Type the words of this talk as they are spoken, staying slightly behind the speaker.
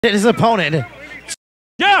His opponent,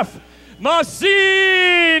 Jeff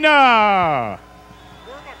Messina.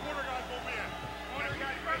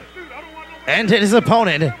 And his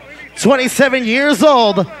opponent, 27 years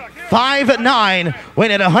old, 5'9",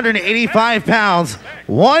 weighing at 185 pounds,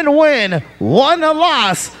 1 win, 1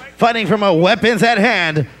 loss, fighting from a weapons at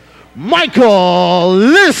hand, Michael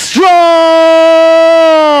Lindstrom.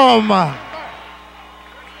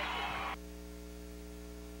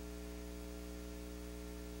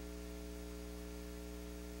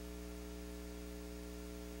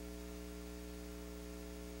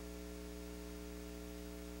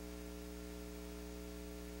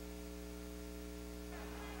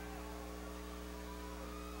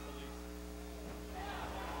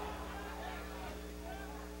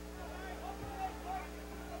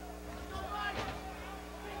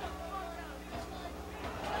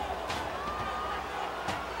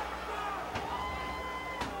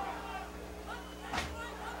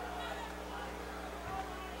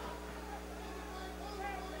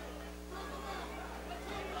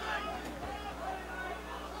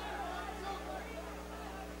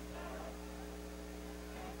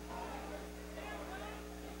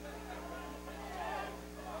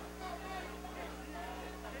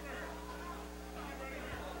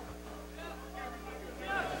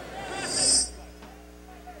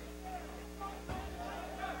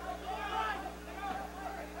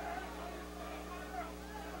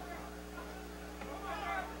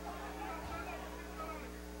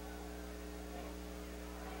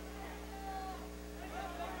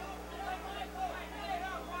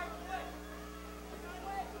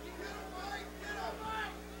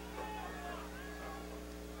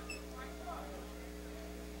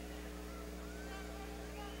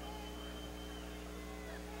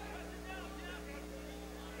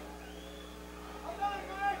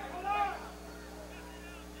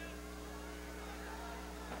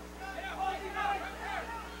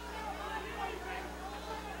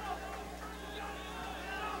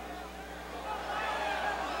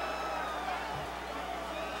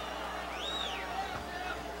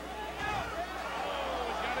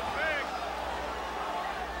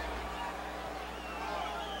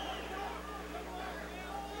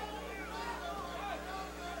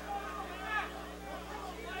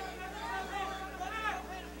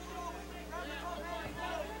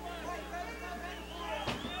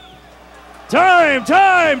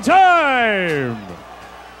 Time!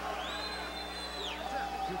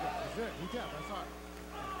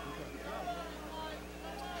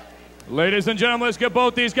 Ladies and gentlemen, let's give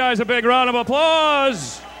both these guys a big round of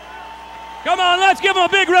applause. Come on, let's give them a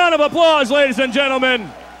big round of applause, ladies and gentlemen.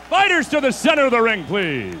 Fighters to the center of the ring,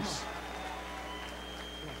 please.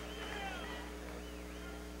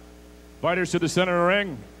 Fighters to the center of the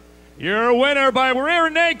ring. Your winner by rear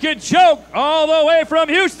naked choke, all the way from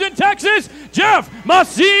Houston, Texas, Jeff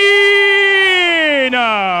Messina.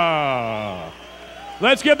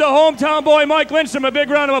 Let's give the hometown boy Mike Lindstrom a big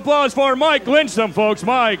round of applause for Mike Lindstrom, folks.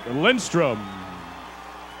 Mike Lindstrom.